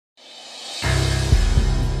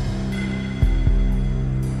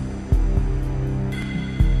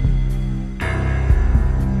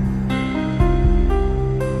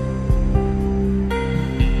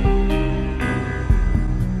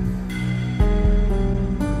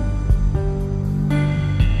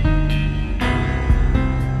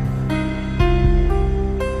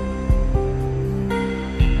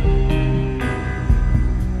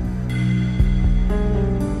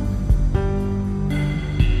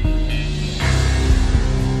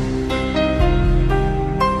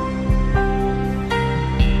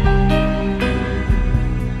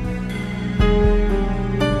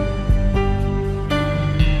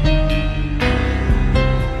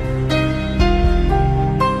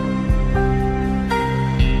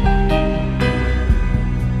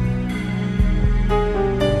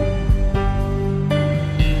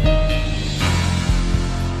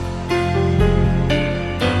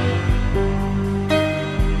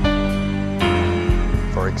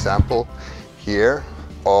example, here,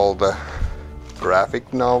 all the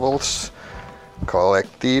graphic novels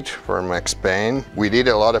collected for Max Payne. We did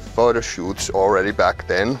a lot of photo shoots already back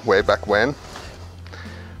then, way back when.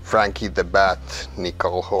 Frankie the Bat,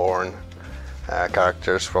 Nicole Horn,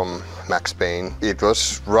 characters from Max Payne. It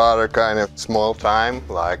was rather kind of small time,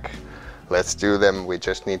 like let's do them, we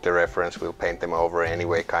just need the reference, we'll paint them over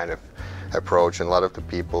anyway kind of approach. And a lot of the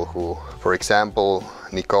people who, for example,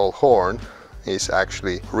 Nicole Horn is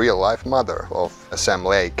actually real life mother of Sam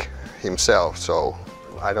Lake himself, so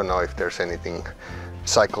I don't know if there's anything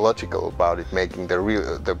psychological about it, making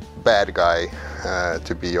the bad guy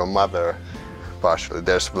to be your mother. Partially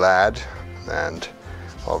there's Vlad and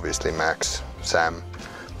obviously Max, Sam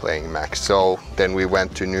playing Max. So then we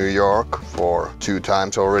went to New York for 2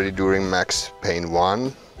 times already during Max Payne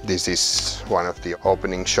 1. This is one of the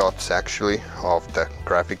opening shots actually of the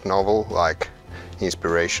graphic novel, like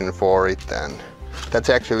inspiration for it, and that's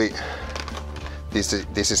actually, this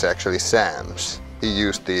is actually Sam's. He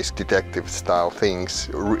used these detective style things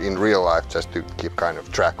in real life just to keep kind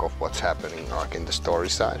of track of what's happening like in the story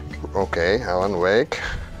side. Okay, Alan Wake.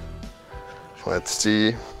 Let's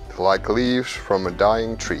see. Like leaves from a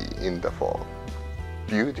dying tree in the fall.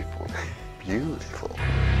 Beautiful, beautiful.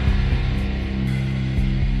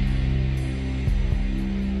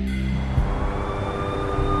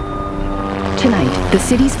 Tonight, the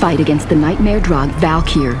city's fight against the nightmare drug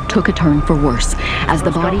Valkyr took a turn for worse. As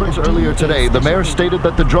the body of earlier today, the mayor stated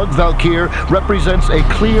that the drug Valkyr represents a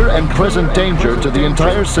clear and present danger to the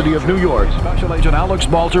entire city of New York. Special Agent Alex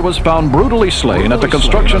Balter was found brutally slain at the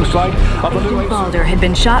construction site of the new... Balter had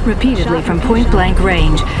been shot repeatedly from point-blank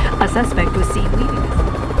range. A suspect was seen leaving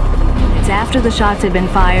after the shots had been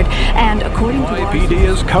fired, and according to PD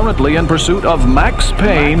is currently in pursuit of Max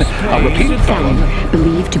Payne, a repeated felon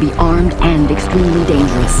believed to be armed and extremely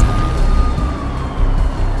dangerous.